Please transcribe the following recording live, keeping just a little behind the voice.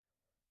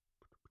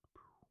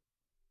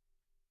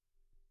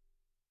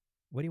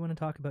What do you want to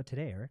talk about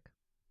today, Eric?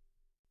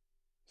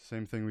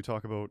 Same thing we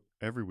talk about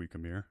every week,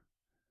 Amir.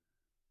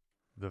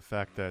 The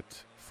fact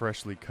that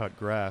freshly cut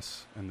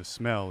grass and the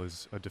smell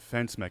is a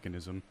defense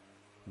mechanism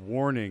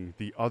warning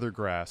the other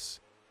grass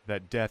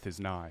that death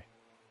is nigh.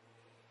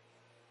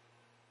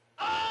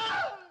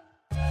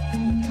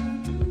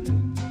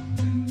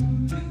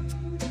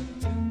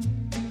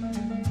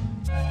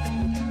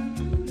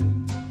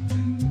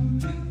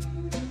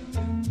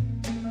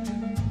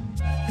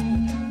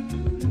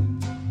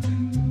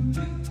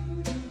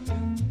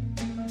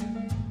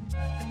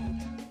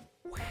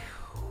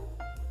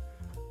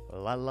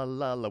 La la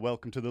la la,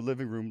 welcome to the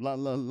living room. La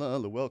la la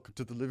la, welcome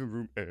to the living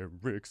room.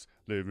 Eric's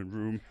living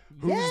room.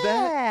 Who's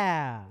that?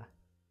 Yeah.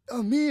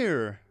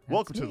 Amir.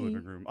 Welcome to the me.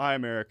 living room.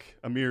 I'm Eric.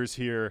 Amir's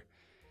here.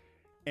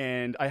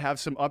 And I have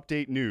some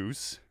update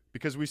news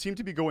because we seem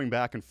to be going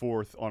back and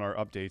forth on our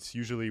updates.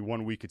 Usually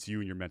 1 week it's you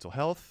and your mental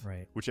health,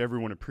 Right. which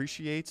everyone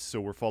appreciates.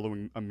 So we're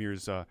following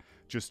Amir's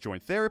just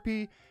joined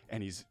therapy,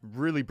 and he's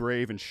really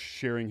brave and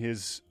sharing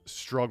his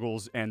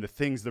struggles and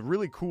the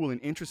really cool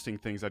and interesting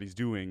things that he's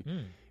doing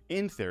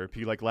in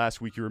therapy. Like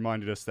last week, you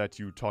reminded us that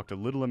you talked to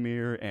little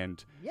Amir,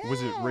 and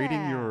was it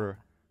rating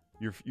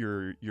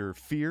your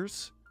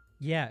fears?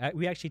 Yeah,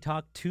 we actually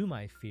talked to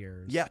my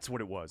fears. Yeah, that's what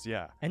it was.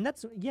 Yeah. And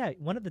that's,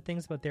 one of the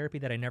things about therapy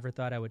that I never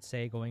thought I would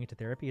say going into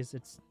therapy is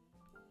it's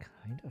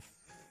kind of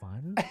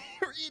fun.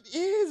 It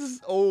is.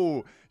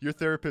 Oh, your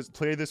therapist,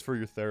 play this for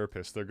your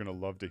therapist. They're going to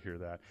love to hear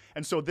that.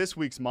 And so this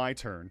week's my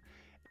turn,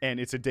 and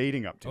it's a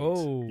dating update.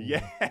 Oh.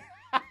 Yeah.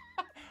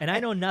 And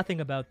I know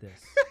nothing about this.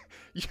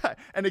 Yeah.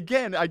 And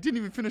again, I didn't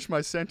even finish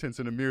my sentence,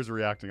 and Amir's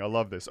reacting. I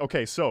love this.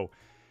 Okay, so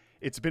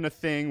it's been a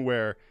thing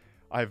where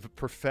I've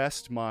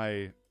professed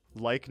my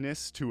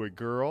likeness to a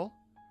girl,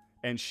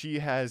 and she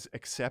has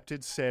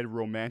accepted said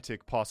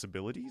romantic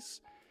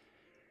possibilities.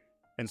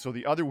 And so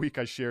the other week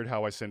I shared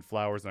how I sent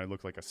flowers and I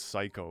looked like a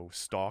psycho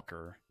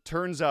stalker.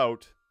 Turns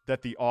out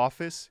that the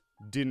office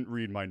didn't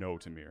read my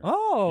note, Amir.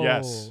 Oh.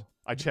 Yes,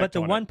 I checked. But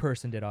the on one it.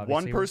 person did, obviously.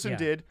 One person Yeah.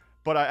 did,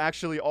 but I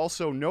actually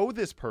also know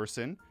this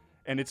person,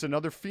 and it's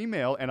another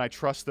female, and I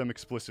trust them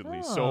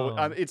explicitly. So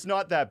Oh. it's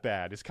not that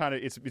bad. It's kind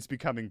of it's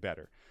becoming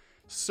better.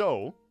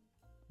 So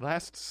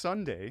last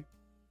Sunday,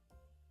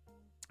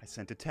 I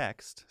sent a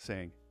text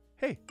saying,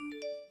 "Hey,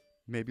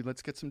 maybe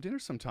let's get some dinner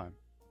sometime.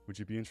 Would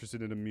you be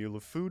interested in a meal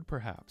of food,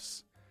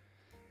 perhaps?"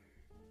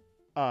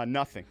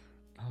 Nothing.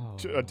 Oh.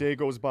 A day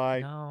goes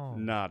by, No.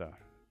 nada.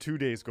 2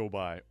 days go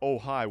by. Oh,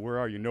 hi, where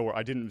are you? Nowhere.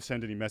 I didn't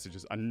send any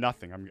messages.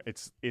 Nothing.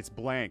 It's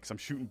blanks. I'm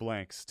shooting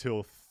blanks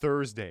till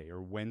Thursday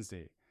or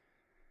Wednesday.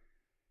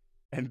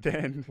 And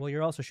then, Well,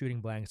 you're also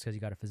shooting blanks because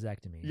you got a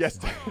vasectomy. yes,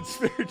 so- that's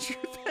very true.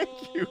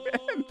 Thank you.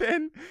 And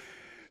then,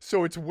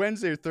 so it's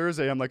Wednesday or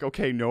Thursday. I'm like,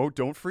 okay, no,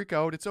 don't freak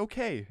out. It's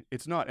okay.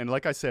 It's not. And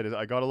like I said,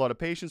 I got a lot of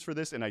patience for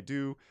this, and I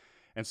do.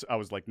 And so I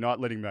was like not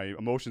letting my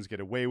emotions get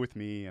away with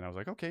me. And I was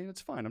like, okay,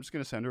 it's fine. I'm just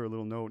going to send her a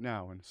little note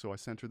now. And so I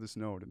sent her this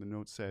note, and the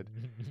note said,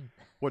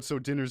 "What, so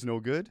dinner's no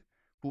good?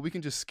 Well, we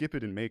can just skip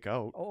it and make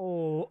out."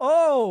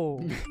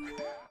 Oh.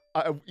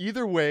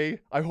 Either way,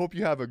 I hope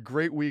you have a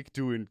great week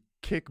doing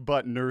kick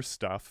butt nurse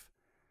stuff,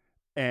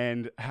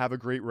 and have a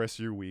great rest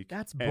of your week.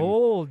 That's And-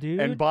 bold, dude.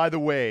 And by the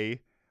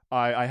way,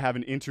 I have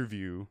an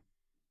interview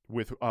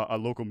with a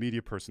local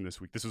media person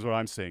this week. This is what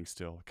I'm saying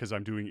still, because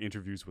I'm doing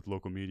interviews with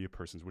local media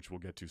persons, which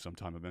we'll get to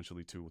sometime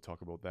eventually too. We'll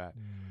talk about that.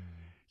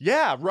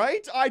 Yeah,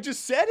 right? I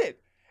just said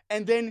it.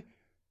 And then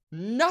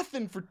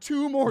nothing for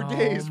 2 more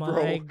days, bro.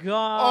 Oh my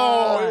god.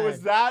 Oh, it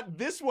was that.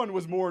 This one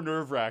was more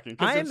nerve-wracking.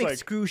 I am it's like,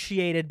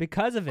 excruciated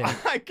because of it.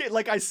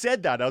 I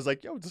said that. I was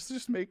like, yo, let's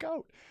just make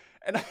out.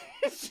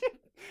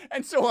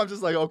 And so I'm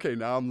just like, okay,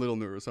 now I'm a little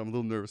nervous.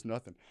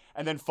 Nothing.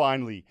 And then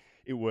finally,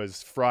 it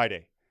was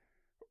Friday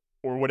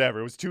or whatever.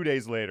 It was 2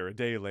 days later, a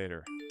day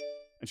later.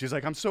 And she's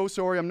like, "I'm so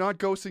sorry. I'm not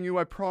ghosting you.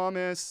 I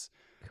promise.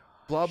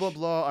 Blah, blah,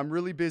 blah. I'm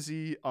really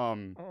busy.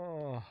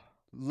 Oh.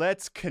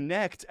 Let's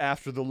connect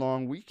after the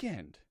long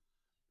weekend."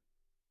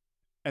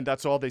 And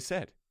that's all they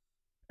said.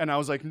 And I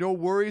was like, "No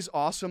worries.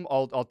 Awesome.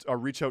 I'll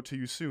reach out to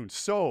you soon."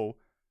 So,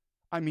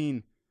 I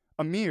mean,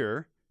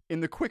 Amir,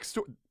 in the quick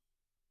story,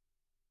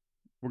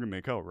 we're going to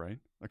make out, right?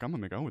 Like, I'm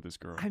going to make out with this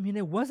girl. I mean,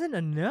 it wasn't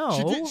a no.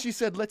 She did. She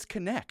said, "Let's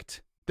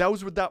connect." That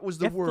was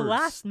the if words. the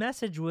last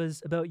message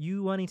was about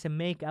you wanting to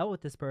make out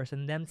with this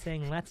person, them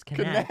saying, "Let's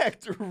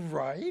connect."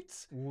 right?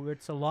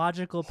 It's a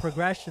logical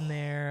progression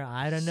there.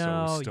 I don't So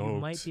know. You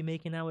stoked. might be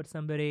making out with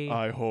somebody.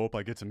 I hope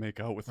I get to make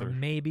out with or her.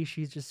 maybe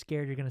she's just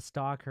scared you're going to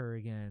stalk her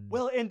again.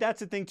 Well, and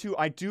that's the thing too.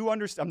 I do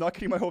understand. I'm not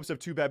getting my hopes up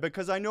too bad,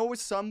 because I know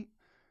with some,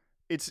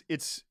 it's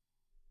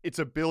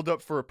a build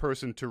up for a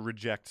person to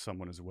reject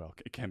someone as well.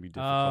 It can be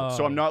difficult.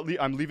 So I'm not.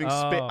 I'm leaving.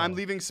 I'm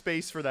leaving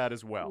space for that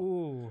as well.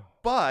 Ooh.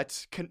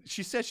 But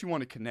she said she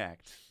wanted to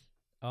connect.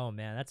 Oh,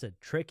 man, that's a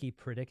tricky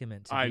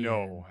predicament to I be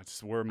know. in.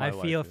 It's where my I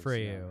life feel is, for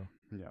yeah. you.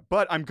 Yeah,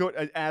 but I'm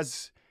good.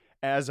 As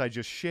I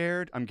just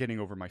shared, I'm getting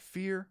over my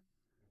fear,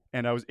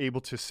 and I was able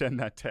to send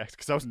that text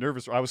because I was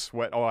nervous. I was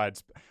sweat.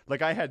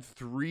 I had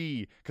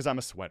 3 because I'm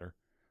a sweater.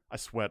 I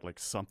sweat like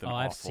something Oh,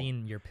 awful. I've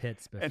seen your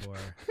pits And before.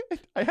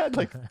 I had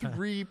like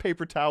 3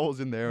 paper towels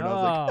in there, and I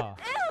was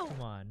like,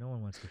 Come on, no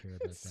one wants to hear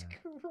about it's that.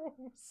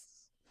 gross.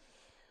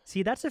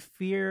 See, that's a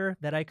fear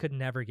that I could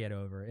never get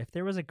over. If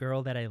there was a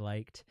girl that I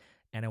liked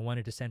and I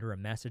wanted to send her a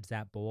message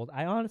that bold,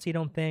 I honestly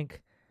don't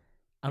think,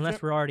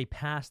 unless we're already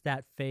past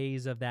that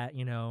phase of that,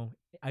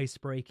 ice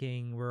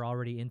breaking, we're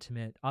already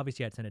intimate.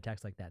 Obviously, I'd send a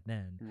text like that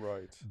then.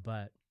 Right.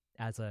 But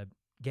as a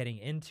getting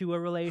into a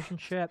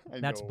relationship, I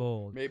that's know.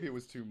 bold. Maybe it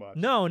was too much.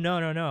 No.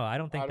 I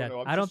don't think I don't that.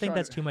 know. I'm I don't just think trying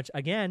that's to- too much.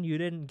 Again, you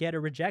didn't get a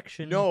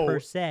rejection No. per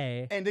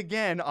se. And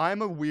again,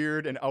 I'm a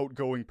weird and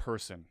outgoing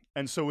person.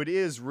 And so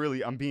it's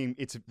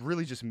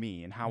really just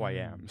me and how I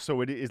am.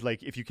 So it is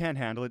like, if you can't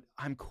handle it,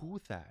 I'm cool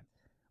with that.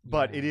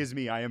 But it Yeah. is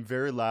me. I am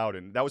very loud.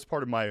 And that was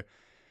part of my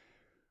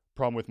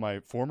problem with my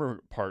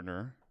former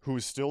partner, who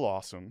is still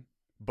awesome.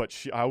 But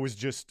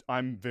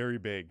I'm very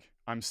big.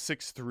 I'm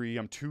 6'3",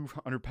 I'm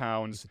 200 He's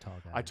pounds. a tall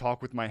guy. I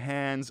talk with my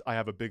hands. I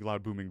have a big,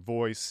 loud, booming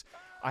voice.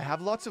 I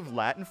have lots of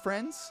Latin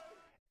friends,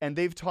 and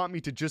they've taught me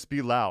to just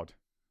be loud.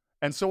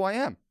 And so I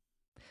am.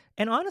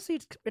 And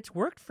honestly, it's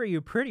worked for you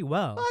pretty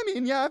well. I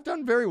mean, yeah, I've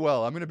done very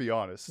well. I'm going to be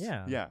honest.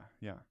 Yeah.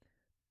 Yeah.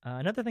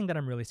 Another thing that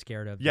I'm really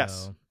scared of,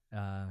 Yes.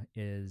 though,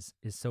 is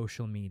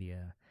social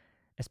media,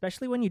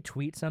 especially when you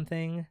tweet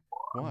something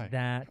Why?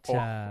 that,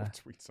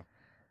 Tweet some.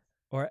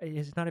 or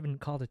it's not even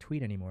called a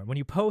tweet anymore. When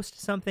you post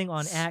something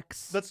on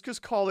X, Let's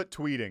just call it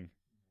tweeting.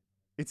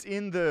 It's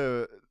in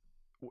the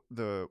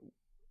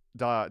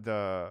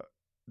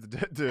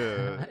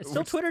it's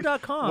still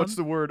Twitter.com. What's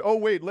the word? Oh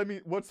wait,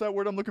 what's that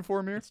word I'm looking for,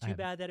 Amir? It's too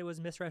bad that it was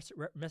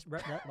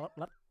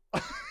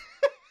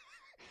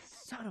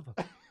son of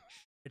a.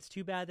 It's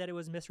too bad that it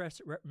was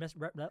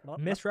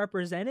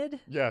misrepresented.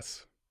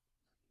 Yes.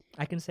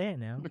 I can say it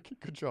now. Okay,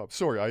 good job.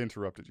 Sorry, I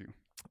interrupted you.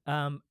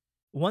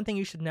 One thing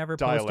you should never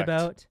Dialect. post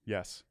about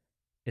Yes.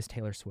 is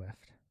Taylor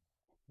Swift.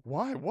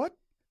 Why? What?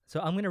 So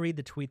I'm going to read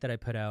the tweet that I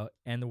put out,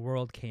 and the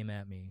world came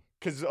at me.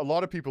 Because a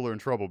lot of people are in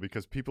trouble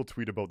because people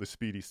tweet about the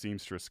Speedy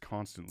Seamstress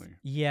constantly.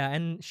 Yeah,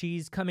 and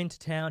she's coming to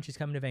town. She's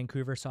coming to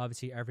Vancouver, so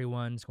obviously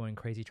everyone's going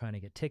crazy trying to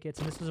get tickets.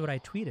 And this is what I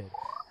tweeted.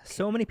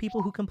 So many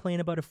people who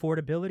complain about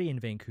affordability in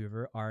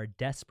Vancouver are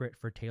desperate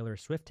for Taylor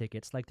Swift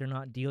tickets like they're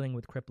not dealing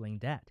with crippling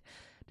debt.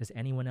 Does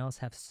anyone else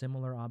have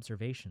similar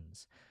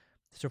observations?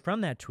 So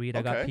from that tweet,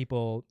 I got Okay.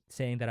 people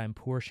saying that I'm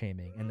poor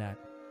shaming and that,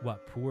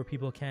 poor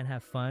people can't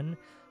have fun?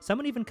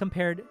 Someone even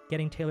compared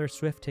getting Taylor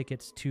Swift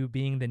tickets to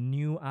being the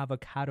new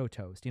avocado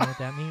toast. You know what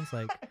that means?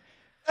 Like,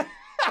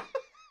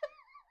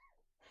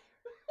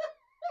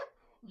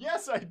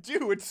 Yes, I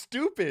do. It's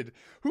stupid.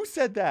 Who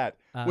said that?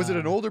 Was it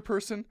an older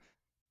person?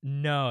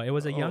 no, it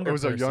was a younger It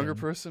was person. a younger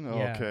person?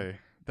 Yeah. Okay.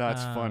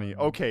 That's funny.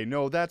 Um, Okay,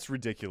 no, that's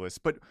ridiculous.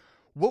 But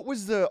what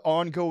was the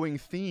ongoing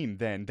theme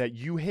then? That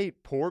you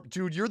hate poor?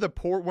 Dude, you're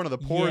one of the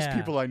poorest Yeah,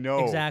 people I know.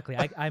 Exactly.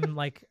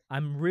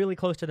 I'm really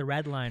close to the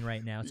red line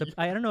right now. So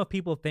I don't know if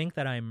people think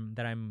that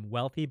I'm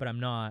wealthy, but I'm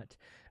not.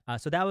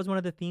 So that was one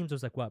of the themes.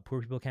 Was like,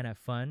 poor people can't have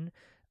fun.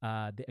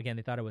 Again,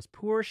 they thought it was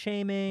poor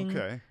shaming.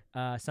 Okay.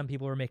 Some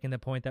people were making the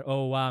point that,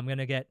 oh, wow, I'm going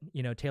to get,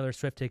 Taylor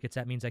Swift tickets.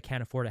 That means I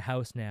can't afford a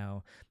house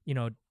now,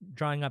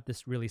 drawing up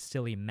this really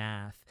silly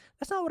math.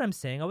 That's not what I'm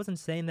saying. I wasn't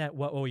saying that,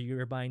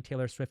 you're buying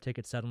Taylor Swift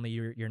tickets. Suddenly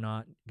you're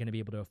not going to be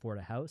able to afford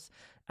a house.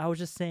 I was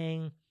just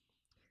saying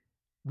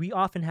we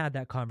often had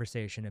that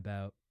conversation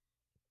about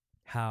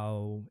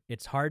how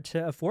it's hard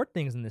to afford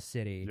things in the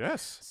city.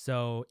 Yes.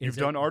 So You've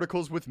done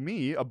articles with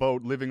me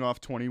about living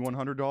off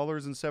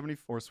 $2,100 and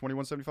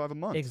 $2,175 a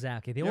month.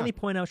 Exactly. The Yeah. only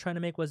point I was trying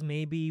to make was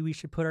maybe we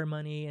should put our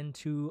money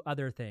into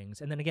other things.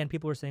 And then again,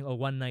 people were saying,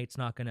 one night's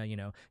not going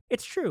to,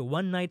 it's true.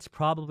 One night's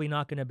probably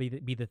not going to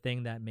be the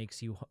thing that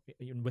makes you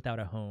without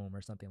a home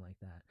or something like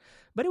that.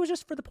 But it was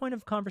just for the point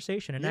of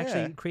conversation and Yeah.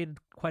 actually created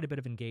quite a bit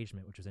of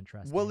engagement, which was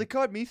interesting. Well, it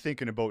got me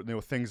thinking about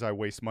things I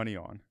waste money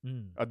on,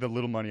 Mm. the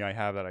little money I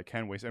have that I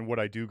can waste, and what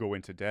I do go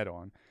into debt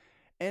on.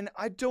 And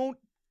I don't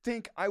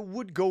think I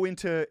would go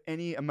into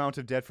any amount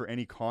of debt for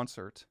any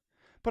concert.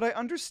 But I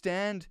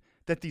understand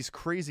that these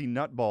crazy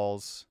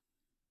nutballs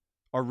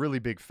are really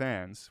big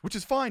fans, which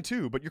is fine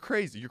too, but you're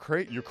crazy. You're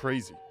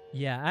crazy.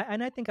 Yeah,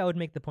 and I think I would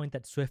make the point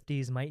that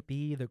Swifties might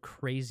be the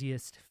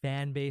craziest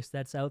fan base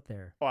that's out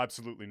there. Oh,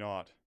 absolutely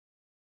not.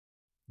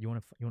 You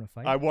want to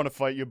fight? I want to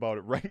fight you about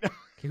it right now.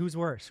 Okay, who's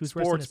worse? Who's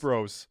worse? Sports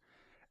bros.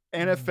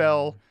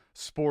 NFL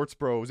sports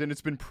bros. And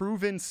it's been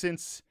proven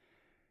since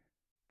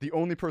the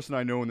only person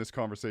I know in this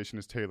conversation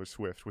is Taylor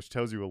Swift, which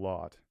tells you a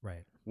lot.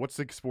 Right. What's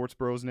the sports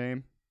bros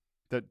name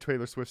that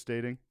Taylor Swift's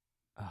dating?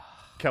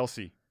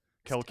 Kelsey.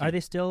 Kelke. Are they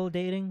still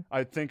dating?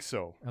 I think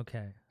so.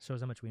 Okay,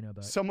 shows how much we know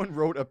about. Someone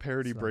wrote a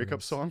parody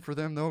breakup celebrities. song for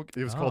them, though.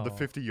 It was called the Oh.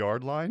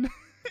 50-yard line.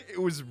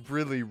 It was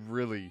really,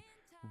 really,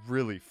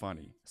 really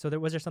funny. So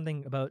was there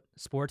something about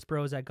sports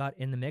bros that got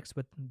in the mix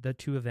with the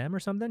two of them or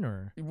something,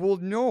 or? Well,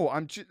 no,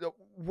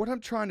 what I'm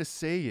trying to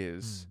say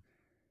is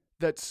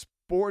that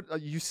sport,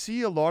 you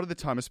see a lot of the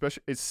time,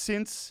 especially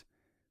since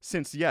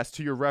yes,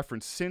 to your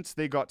reference, since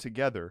they got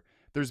together,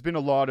 there's been a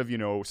lot of,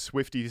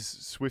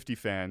 Swifty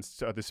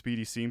fans, the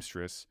Speedy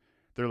Seamstress.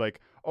 They're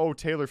like, oh,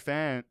 Taylor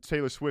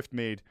Swift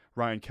made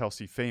Ryan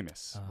Kelsey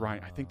famous.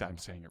 Ryan, I think that I'm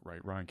Oh. saying it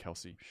right. Ryan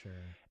Kelsey. Sure.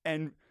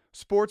 And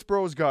sports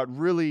bros got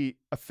really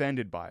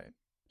offended by it,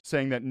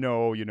 saying that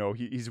no,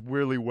 he's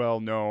really well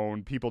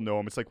known. People know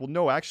him. It's like, well,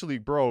 no, actually,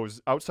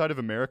 bros outside of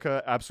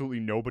America, absolutely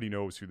nobody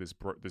knows who this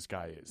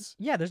guy is.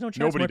 Yeah, there's no chance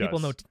Nobody more people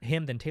does. know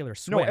him than Taylor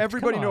Swift. No,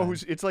 everybody Come knows on.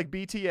 who's. It's like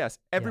BTS.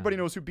 Everybody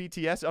knows who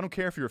BTS. I don't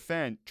care if you're a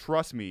fan.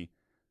 Trust me,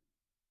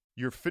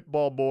 your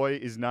football boy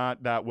is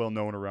not that well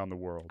known around the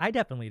world. I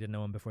definitely didn't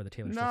know him before the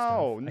Taylor Swift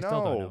No, stuff. I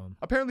still don't know no. him.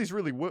 Apparently, he's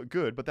really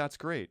good, but that's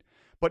great.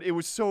 But it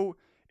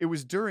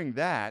was during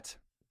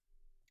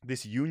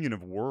this union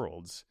of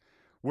worlds,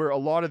 where a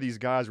lot of these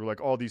guys were like,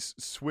 oh, these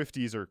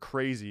Swifties are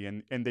crazy.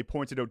 And they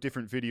pointed out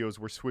different videos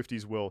where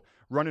Swifties will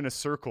run in a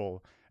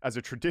circle as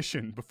a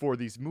tradition before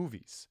these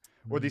movies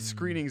or these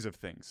screenings of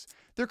things.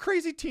 They're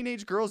crazy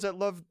teenage girls that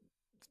love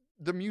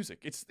the music.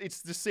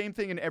 It's the same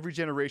thing in every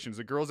generation.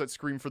 The girls that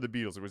scream for the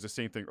Beatles, it was the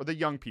same thing. Or the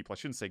young people. I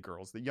shouldn't say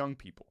girls, the young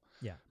people.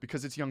 Yeah.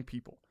 Because it's young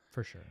people.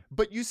 For sure.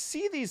 But you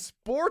see these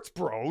sports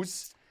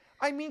bros.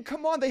 I mean,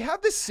 come on. They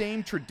have the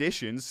same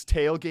traditions,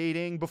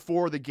 tailgating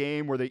before the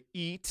game where they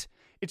eat.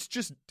 It's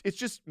just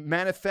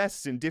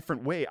manifests in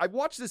different way. I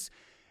watched this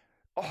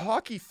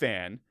hockey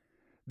fan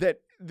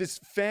this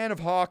fan of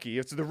hockey.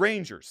 It's the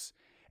Rangers.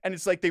 And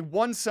it's like they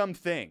won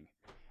something.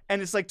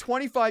 And it's like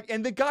 25.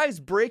 And the guy's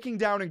breaking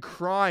down and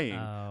crying.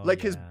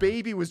 Like his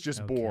baby was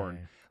just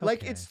born.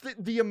 Like it's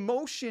the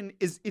emotion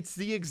it's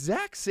the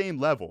exact same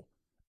level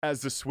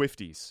as the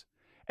Swifties.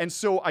 And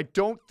so I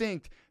don't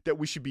think that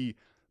we should be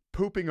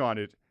pooping on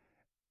it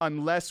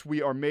unless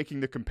we are making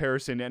the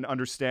comparison and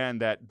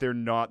understand that they're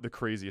not the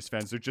craziest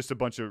fans. They're just a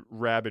bunch of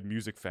rabid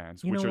music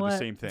fans, which are the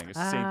same thing. It's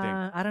the same thing.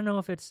 I don't know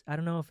if it's.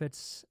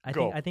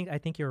 I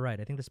think you're right.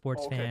 I think the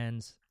sports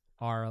fans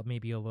are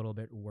maybe a little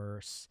bit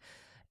worse.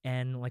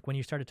 And like when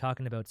you started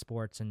talking about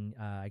sports and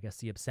I guess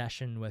the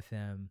obsession with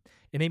them,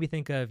 it made me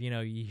think of,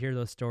 you hear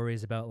those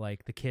stories about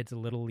like the kids'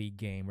 little league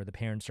game where the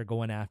parents are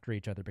going after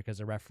each other because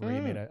a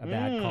referee made a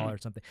bad call or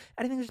something.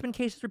 And I think there's been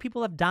cases where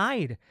people have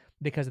died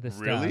because of this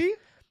stuff. Really?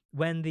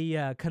 When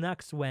the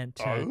Canucks went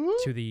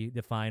to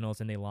the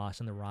finals and they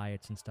lost in the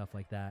riots and stuff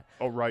like that.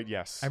 Oh, right,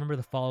 yes. I remember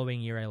the following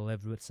year I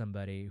lived with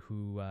somebody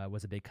who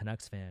was a big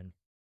Canucks fan.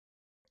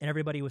 And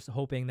everybody was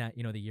hoping that,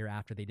 the year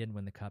after they didn't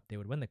win the cup, they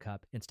would win the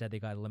cup. Instead, they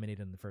got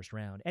eliminated in the first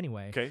round.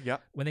 Anyway, okay, yeah.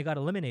 When they got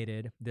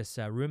eliminated, this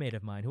roommate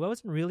of mine, who I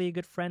wasn't really a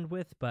good friend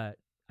with, but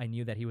I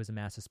knew that he was a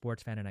massive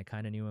sports fan and I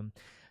kind of knew him,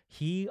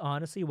 he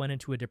honestly went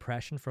into a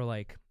depression for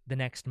like the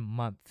next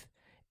month.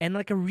 And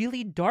like a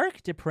really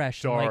dark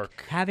depression,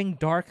 like having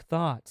dark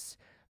thoughts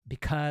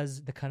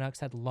because the Canucks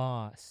had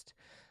lost.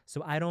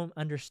 So I don't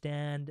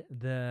understand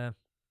this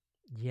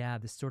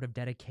sort of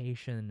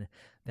dedication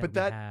that we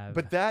have.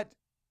 But that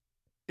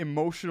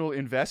emotional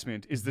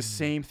investment is the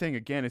same thing.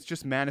 Again, it's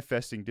just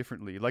manifesting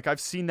differently. Like I've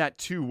seen that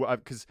too,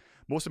 because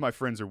most of my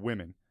friends are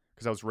women,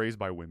 because I was raised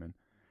by women.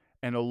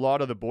 And a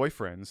lot of the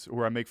boyfriends,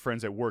 where I make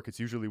friends at work, it's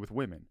usually with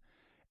women.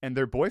 And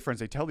their boyfriends,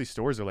 they tell these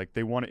stories. They're like,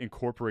 they want to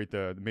incorporate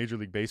the Major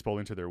League Baseball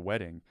into their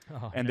wedding.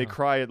 They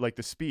cry at like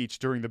the speech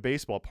during the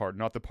baseball part,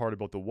 not the part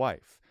about the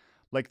wife.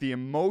 Like the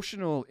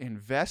emotional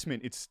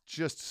investment, it's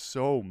just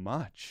so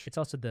much. It's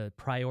also the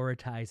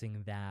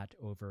prioritizing that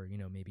over,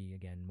 maybe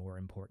again, more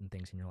important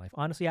things in your life.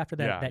 Honestly, after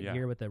that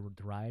year with the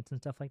riots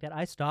and stuff like that,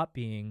 I stopped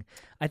being,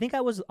 I think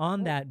I was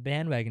on that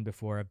bandwagon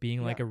before of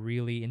being like a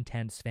really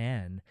intense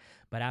fan.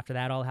 But after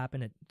that all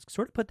happened, it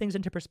sort of put things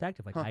into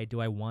perspective. Like, do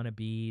I want to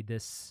be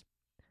this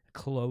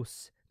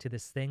close to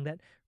this thing that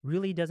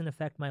really doesn't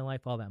affect my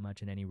life all that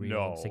much in any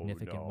real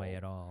significant way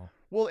at all?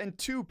 Well, and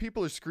two,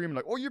 people are screaming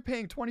like, "Oh, you're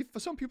paying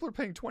some people are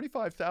paying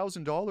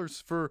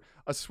 $25,000 for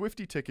a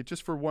Swiftie ticket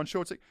just for one show."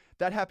 It's like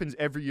that happens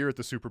every year at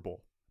the Super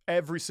Bowl.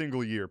 Every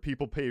single year,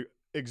 people pay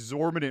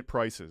exorbitant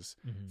prices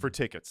for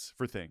tickets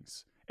for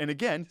things. And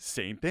again,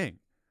 same thing.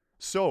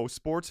 So,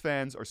 sports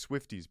fans are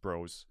Swifties,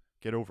 bros.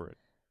 Get over it.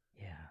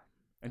 Yeah.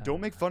 And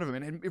don't make fun of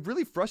them. And it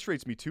really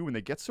frustrates me too when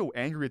they get so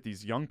angry at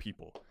these young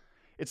people.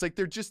 It's like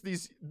they're just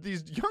these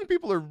young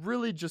people are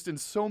really just in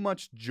so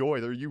much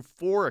joy. They're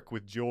euphoric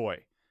with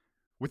joy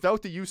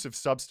without the use of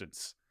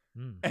substance.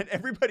 And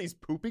everybody's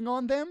pooping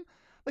on them?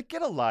 Like,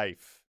 get a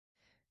life.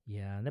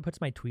 Yeah, and that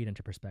puts my tweet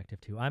into perspective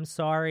too. I'm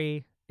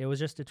sorry. It was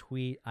just a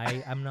tweet.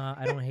 I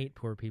don't hate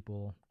poor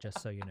people, just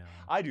so you know.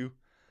 I do.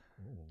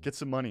 Ooh. Get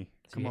some money.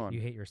 So Come on.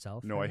 You hate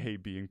yourself? No, I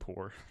hate being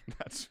poor.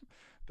 That's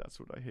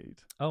what I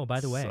hate. Oh, by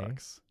the way.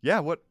 Sucks.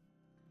 Yeah, what?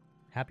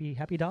 Happy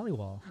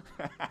Dollywall.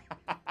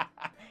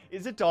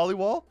 Is it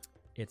Dollywall?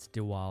 It's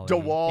Diwali.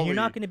 Diwali. And you're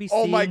not going to be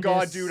seeing Oh my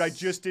God, this... dude, I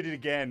just did it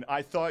again.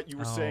 I thought you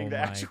were saying the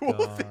actual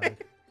thing.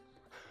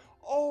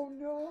 Oh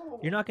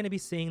no. You're not going to be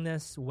seeing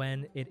this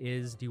when it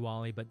is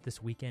Diwali, but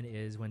this weekend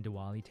is when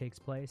Diwali takes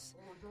place.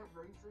 Oh, is that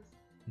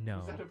racist? No.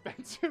 Is that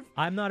offensive?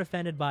 I'm not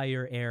offended by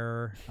your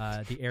error,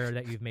 the error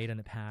that you've made in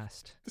the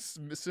past.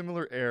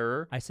 Similar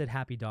error. I said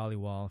Happy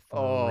Dollywall for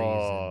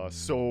a reason.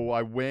 So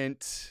I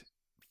went.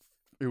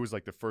 It was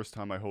like the first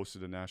time I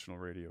hosted a national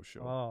radio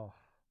show. Oh.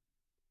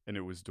 And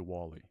it was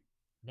Diwali.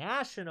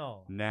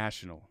 National.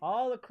 National.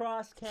 All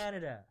across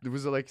Canada. There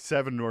was like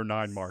 7 or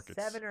 9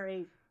 markets. 7 or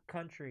 8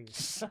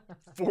 countries.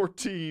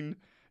 14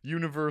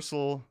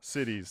 universal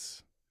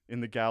cities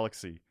in the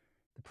galaxy.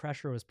 The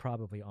pressure was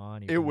probably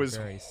on you. It from the was,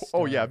 very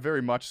oh yeah, start.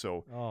 very much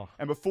so. Oh.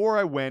 And before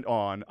I went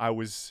on, I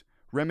was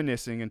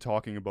reminiscing and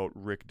talking about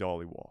Rick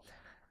Dollywall,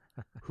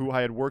 who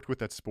I had worked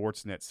with at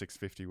Sportsnet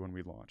 650 when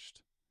we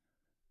launched.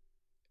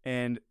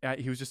 And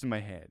he was just in my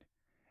head.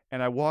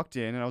 And I walked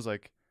in and I was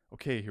like,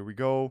 okay, here we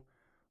go.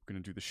 We're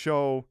going to do the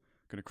show.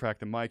 Going to crack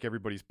the mic.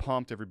 Everybody's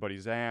pumped.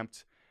 Everybody's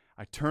amped.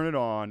 I turn it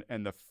on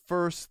and the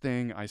first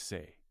thing I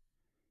say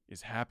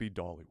is Happy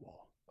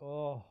Dollywall.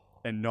 Oh.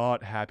 And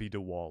not Happy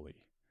Diwali.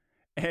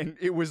 And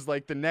it was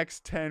like the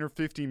next 10 or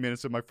 15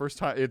 minutes of my first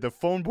time, the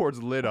phone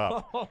boards lit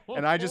up.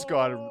 And I just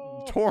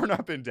got torn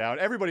up and down.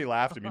 Everybody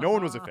laughed at me. No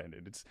one was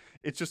offended.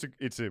 It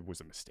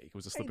was a mistake. It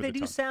was a slip of They the do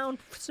tongue. sound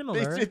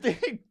similar.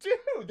 They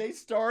do. They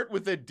start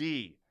with a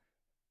D.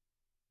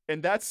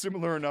 And that's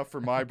similar enough for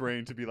my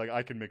brain to be like,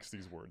 I can mix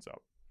these words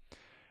up.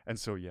 And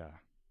so, yeah.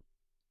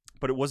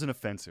 But it wasn't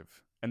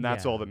offensive. And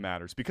that's all that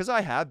matters. Because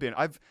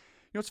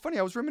it's funny.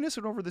 I was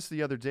reminiscing over this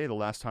the other day, the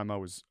last time I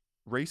was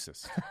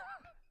racist.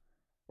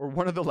 Or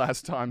one of the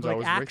last times I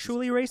was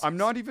actually racist. I'm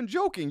not even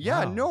joking.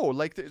 Yeah, Wow. no,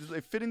 like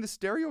fitting the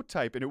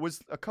stereotype. And it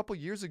was a couple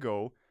years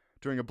ago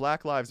during a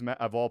Black Lives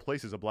of all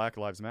places, a Black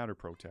Lives Matter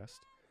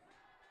protest.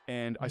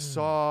 And I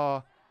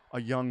saw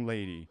a young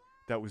lady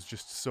that was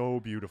just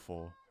so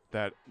beautiful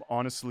that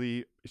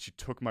honestly, she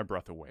took my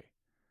breath away.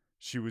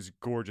 She was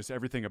gorgeous.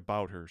 Everything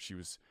about her. She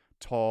was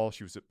tall.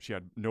 She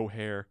had no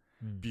hair,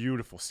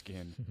 beautiful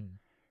skin.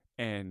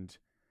 And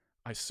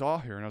I saw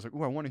her and I was like,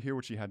 oh, I want to hear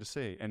what she had to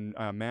say. And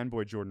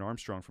Manboy Jordan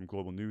Armstrong from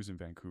Global News in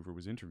Vancouver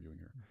was interviewing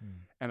her.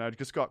 And I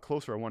just got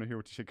closer. I want to hear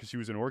what she said because she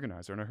was an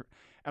organizer.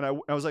 And I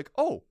was like,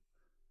 oh,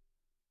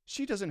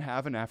 she doesn't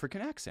have an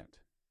African accent.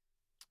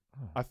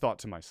 Oh. I thought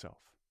to myself,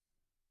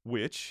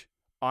 which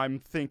I'm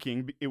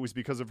thinking it was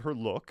because of her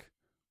look.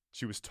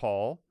 She was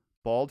tall,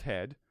 bald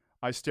head.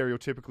 I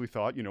stereotypically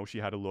thought, she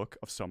had a look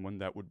of someone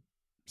that would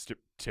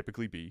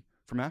typically be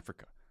from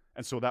Africa.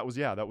 And so that was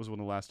one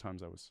of the last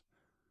times I was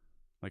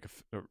like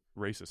a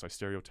racist. I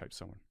stereotyped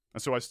someone.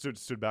 And so I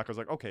stood back. I was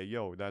like, okay,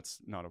 that's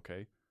not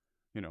okay.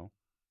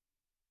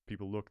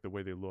 People look the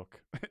way they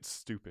look. It's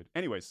stupid.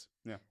 Anyways,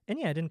 yeah. And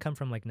yeah, it didn't come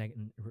from like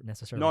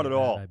necessarily not at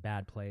all a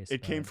bad place.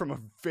 It came from a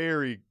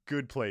very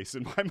good place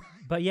in my mind.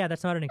 But yeah,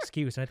 that's not an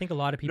excuse. And I think a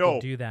lot of people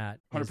do that.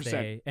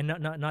 100%. And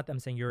not that I'm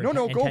saying you're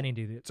Go. intending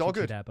to It's all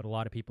do good. that, but a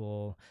lot of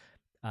people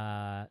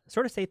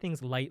sort of say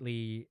things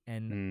lightly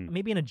and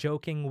maybe in a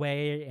joking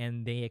way,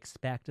 and they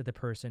expect the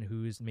person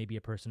who's maybe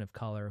a person of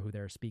color who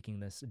they're speaking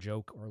this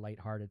joke or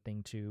lighthearted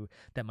thing to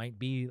that might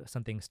be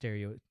something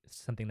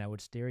that would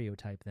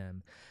stereotype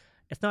them.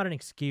 It's not an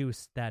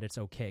excuse that it's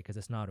okay, because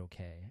it's not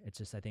okay. It's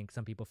just I think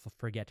some people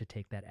forget to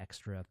take that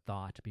extra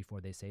thought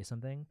before they say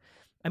something.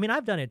 I mean,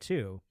 I've done it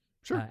too.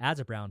 Sure. As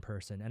a brown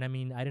person. And I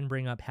mean, I didn't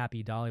bring up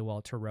Happy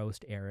Dollywall to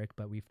roast Eric,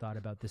 but we've thought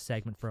about this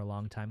segment for a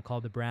long time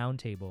called The Brown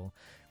Table,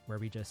 where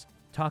we just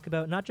talk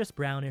about not just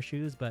brown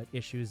issues, but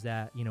issues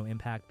that,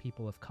 impact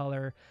people of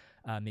color,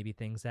 maybe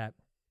things that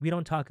we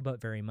don't talk about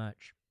very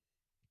much.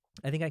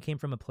 I think I came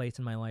from a place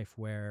in my life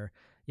where,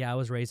 I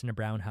was raised in a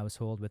brown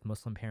household with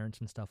Muslim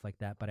parents and stuff like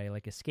that, but I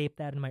escaped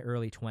that in my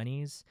early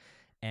 20s.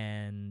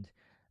 And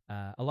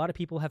a lot of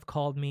people have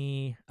called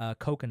me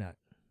coconut.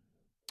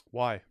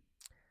 Why?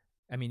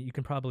 I mean, you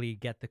can probably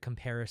get the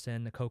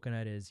comparison. The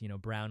coconut is,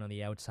 brown on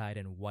the outside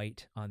and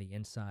white on the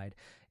inside.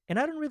 And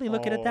I don't really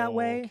look at it that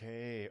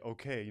way.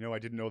 Okay. I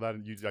didn't know that.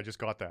 I just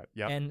got that.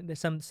 Yeah. And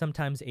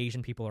sometimes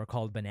Asian people are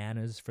called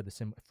bananas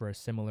for a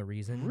similar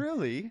reason.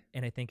 Really?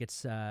 And I think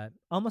it's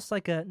almost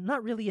like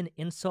not really an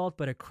insult,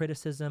 but a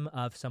criticism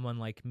of someone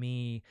like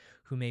me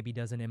who maybe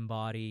doesn't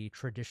embody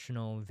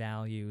traditional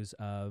values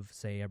of,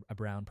 say, a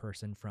brown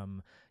person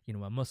from,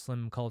 a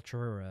Muslim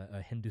culture or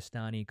a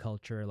Hindustani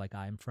culture like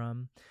I'm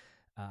from.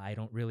 I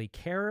don't really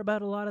care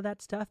about a lot of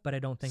that stuff, but I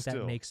don't think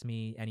that makes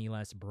me any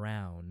less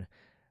brown.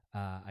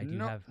 I do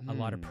have a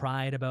lot of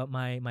pride about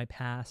my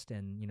past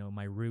and,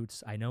 my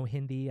roots. I know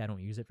Hindi. I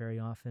don't use it very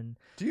often.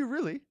 Do you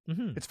really?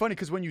 Mm-hmm. It's funny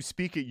because when you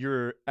speak it,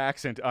 your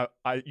accent,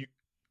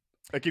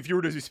 if you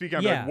were to speak,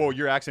 I'm like, whoa,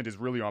 your accent is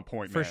really on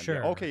point, man. For sure.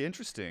 Yeah. Okay,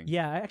 interesting.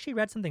 Yeah, I actually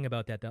read something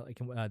about that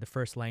the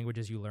first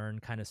languages you learn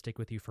kind of stick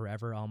with you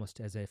forever,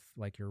 almost as if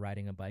like you're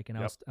riding a bike. And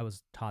I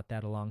was taught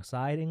that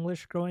alongside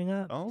English growing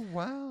up. Oh,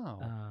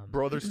 wow.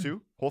 Brothers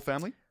too? Whole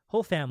family?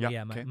 Whole family,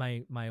 yeah. Okay.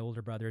 My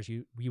older brothers,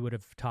 we would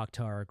have talked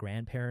to our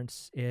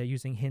grandparents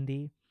using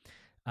Hindi.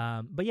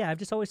 But yeah, I've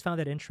just always found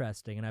that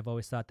interesting. And I've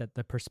always thought that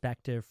the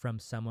perspective from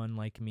someone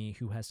like me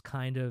who has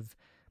kind of,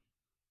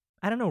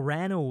 I don't know,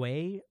 ran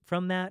away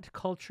from that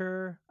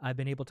culture, I've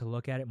been able to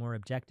look at it more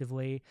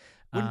objectively.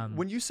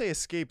 When you say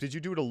escape, did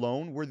you do it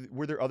alone?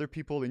 Were there other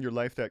people in your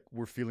life that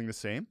were feeling the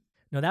same?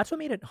 No, that's what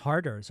made it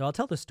harder. So I'll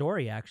tell the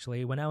story,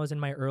 actually. When I was in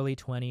my early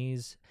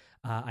 20s,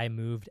 I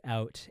moved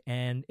out.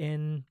 And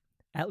in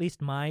at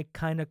least my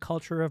kind of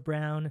culture of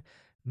brown,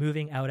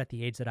 moving out at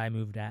the age that I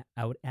moved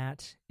out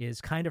at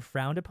is kind of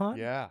frowned upon.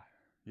 Yeah.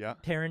 Yeah.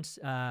 Parents,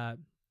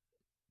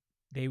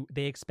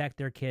 they expect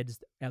their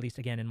kids, at least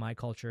again in my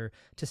culture,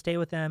 to stay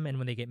with them, and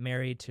when they get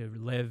married, to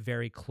live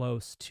very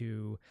close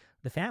to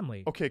the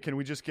family. Okay, can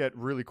we just get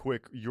really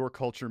quick? Your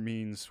culture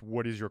means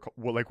what is your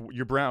well, like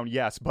you're brown,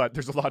 yes, but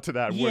there's a lot to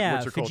that. Yeah,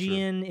 What's your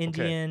Fijian, culture?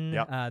 Indian.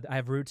 Okay. Yep. I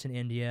have roots in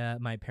India.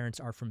 My parents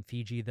are from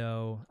Fiji,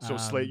 though.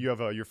 So you have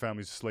your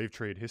family's slave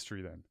trade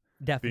history then.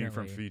 Definitely. Being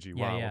from Fiji.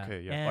 Yeah, Wow. yeah.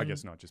 Okay. Yeah. I And,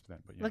 guess not just then,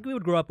 but yeah. like, we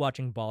would grow up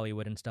watching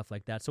Bollywood and stuff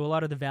like that. So a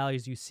lot of the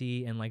values you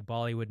see in like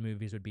Bollywood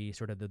movies would be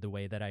sort of the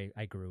way that I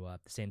grew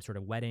up. The same sort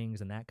of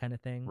weddings and that kind of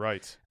thing.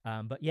 Right.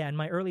 But yeah, in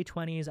my early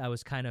 20s, I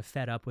was kind of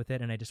fed up with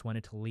it and I just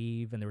wanted to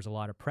leave. And there was a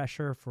lot of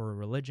pressure for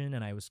religion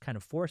and I was kind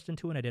of forced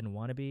into it and I didn't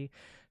want to be.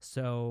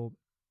 So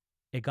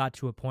it got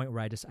to a point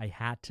where I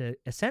had to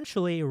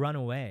essentially run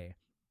away.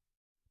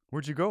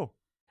 Where'd you go?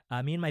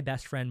 Me and my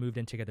best friend moved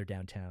in together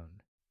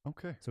downtown.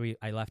 Okay. So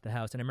I left the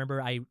house, and I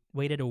remember I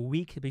waited a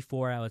week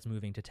before I was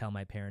moving to tell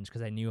my parents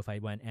because I knew if I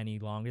went any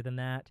longer than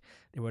that,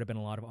 there would have been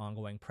a lot of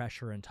ongoing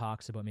pressure and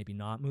talks about maybe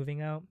not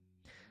moving out.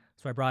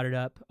 So I brought it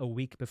up a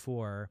week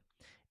before,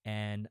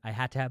 and I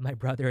had to have my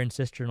brother and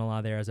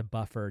sister-in-law there as a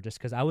buffer just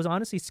because I was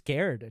honestly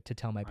scared to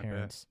tell my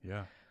parents.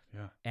 Yeah.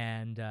 Yeah.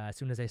 And as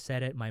soon as I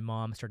said it, my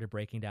mom started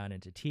breaking down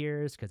into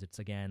tears because it's,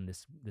 again,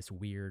 this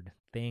weird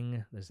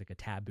thing. There's like a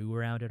taboo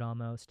around it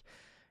almost.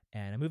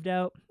 And I moved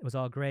out. It was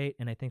all great.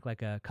 And I think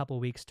like a couple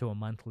weeks to a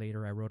month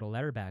later, I wrote a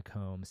letter back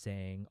home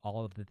saying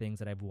all of the things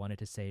that I've wanted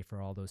to say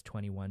for all those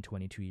 21,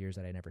 22 years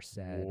that I never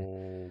said.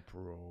 Whoa,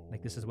 bro.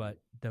 Like, this is what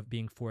the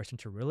being forced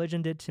into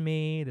religion did to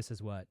me. This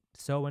is what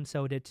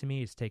so-and-so did to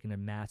me. It's taken a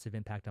massive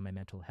impact on my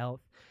mental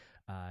health.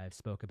 I've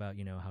spoke about,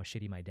 how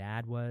shitty my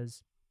dad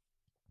was.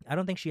 I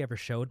don't think she ever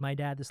showed my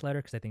dad this letter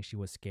because I think she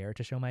was scared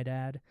to show my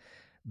dad.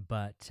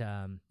 But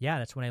yeah,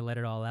 that's when I let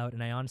it all out.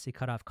 And I honestly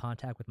cut off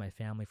contact with my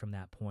family from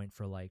that point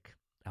for like,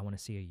 I want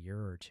to see a year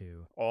or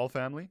two. All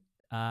family?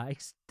 I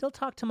still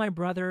talk to my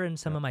brother and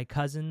some of my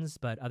cousins,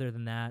 but other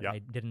than that, Yeah. I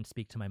didn't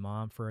speak to my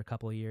mom for a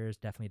couple of years.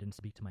 Definitely didn't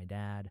speak to my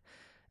dad.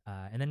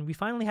 And then we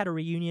finally had a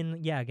reunion,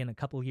 again, a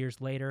couple of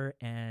years later.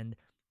 And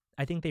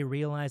I think they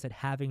realized that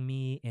having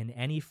me in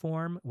any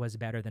form was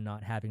better than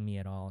not having me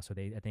at all. So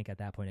I think at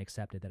that point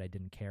accepted that I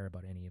didn't care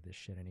about any of this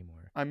shit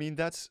anymore. I mean,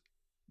 that's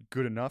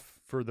good enough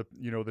for the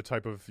the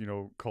type of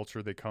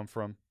culture they come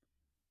from,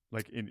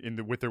 like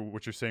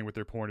what you're saying with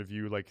their point of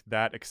view, like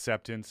that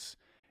acceptance.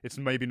 It's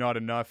maybe not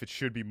enough. It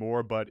should be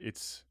more, but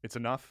it's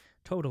enough.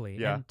 Totally.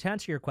 Yeah. And to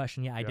answer your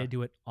question, I did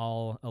do it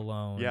all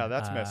alone. Yeah,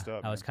 that's messed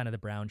up. I was man. kind of the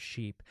brown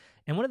sheep,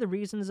 and one of the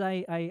reasons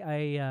I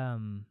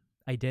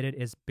did it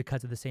is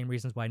because of the same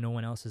reasons why no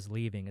one else is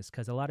leaving. Is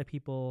because a lot of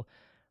people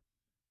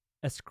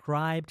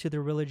ascribe to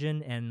the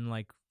religion and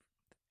like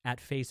at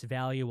face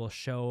value will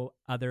show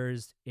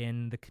others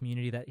in the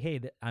community that, hey,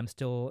 I'm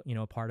still,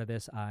 a part of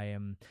this. I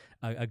am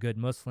a good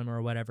Muslim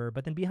or whatever.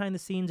 But then behind the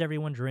scenes,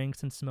 everyone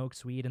drinks and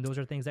smokes weed. And those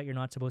are things that you're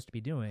not supposed to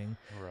be doing.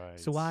 Right.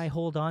 So why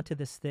hold on to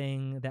this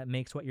thing that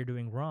makes what you're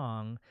doing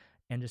wrong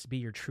and just be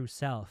your true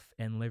self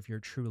and live your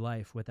true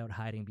life without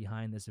hiding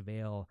behind this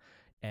veil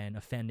and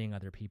offending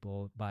other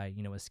people by,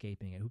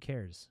 escaping it? Who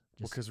cares?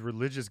 Because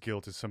religious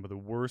guilt is some of the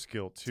worst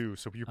guilt too.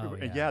 So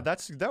and yeah.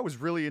 that was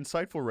really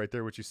insightful right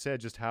there. What you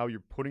said, just how you're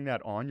putting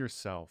that on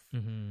yourself,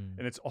 Mm-hmm.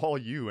 and it's all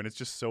you, and it's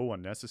just so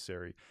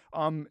unnecessary.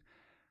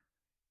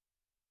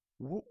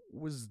 What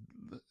was?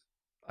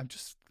 I'm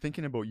just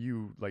thinking about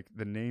you, like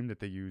the name that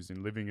they use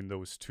in living in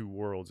those two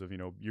worlds of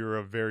you're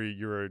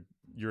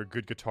a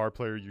good guitar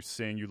player. You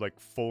sing, you like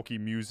folky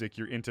music.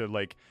 You're into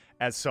like,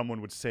 as someone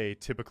would say,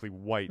 typically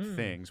white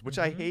things, which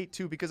I hate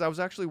too because I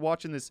was actually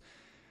watching this.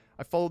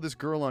 I follow this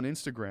girl on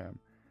Instagram,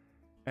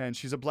 and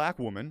she's a black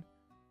woman,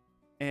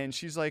 and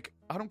she's like,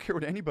 I don't care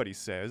what anybody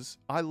says.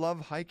 I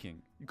love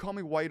hiking. You call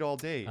me white all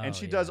day. And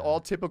she does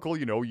all typical,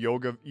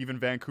 yoga, even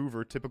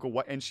Vancouver, typical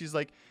white. And she's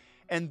like,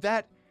 and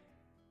that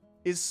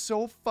is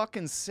so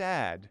fucking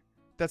sad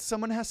that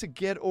someone has to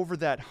get over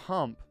that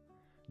hump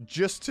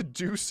just to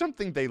do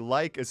something they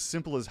like as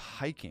simple as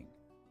hiking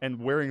and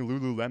wearing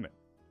Lululemon.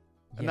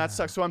 And that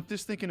sucks. So I'm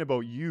just thinking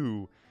about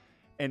you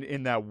and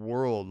in that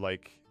world,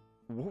 like,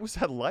 what was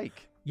that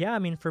like? Yeah, I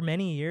mean, for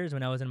many years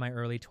when I was in my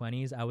early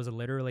 20s, I was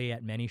literally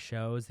at many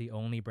shows the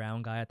only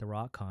brown guy at the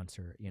rock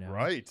concert,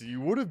 Right,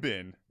 you would have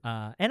been.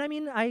 And I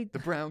mean, The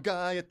brown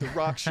guy at the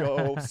rock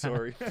show,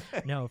 sorry.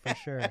 No, for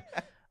sure.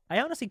 I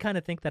honestly kind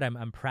of think that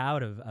I'm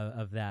proud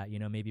of that,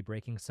 maybe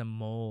breaking some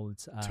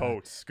molds.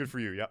 Totes. Good for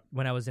you, yeah.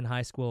 When I was in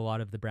high school, a lot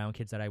of the brown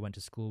kids that I went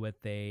to school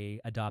with, they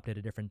adopted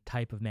a different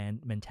type of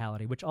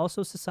mentality, which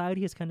also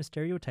society has kind of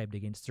stereotyped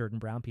against certain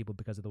brown people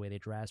because of the way they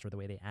dress or the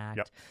way they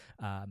act.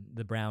 Yep.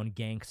 The brown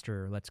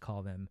gangster, let's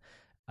call them.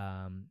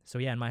 So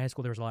yeah, in my high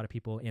school, there was a lot of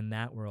people in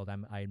that world.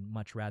 I'd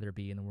much rather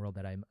be in the world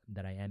that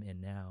I am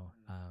in now.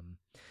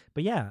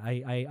 But yeah,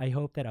 I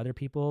hope that other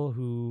people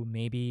who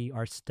maybe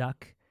are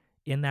stuck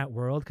in that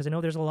world, because I know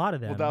there's a lot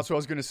of them. Well, that's what I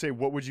was going to say.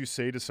 What would you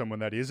say to someone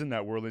that is in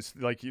that world? It's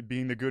like you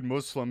being the good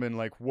Muslim and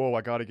like, whoa, I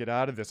got to get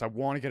out of this. I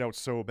want to get out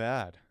so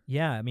bad.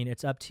 yeah, I mean,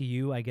 it's up to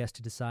you, I guess,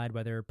 to decide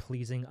whether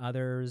pleasing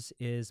others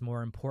is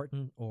more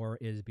important or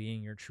is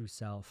being your true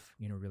self,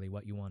 really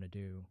what you want to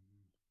do.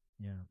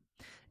 Yeah.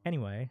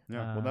 Anyway.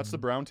 Yeah. Well, that's the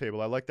brown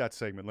table. I like that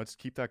segment. Let's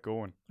keep that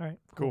going. All right.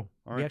 Cool.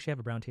 All We right. actually have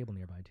a brown table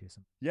nearby too.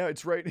 So. Yeah,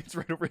 it's right. It's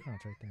right over here. Oh,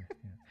 it's right there.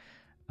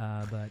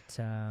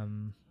 Yeah.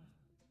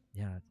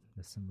 Yeah,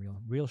 there's some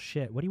real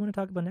shit. What do you want to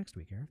talk about next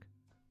week, Eric?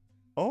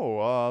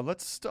 Oh,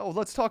 let's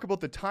talk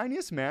about the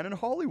tiniest man in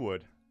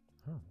Hollywood.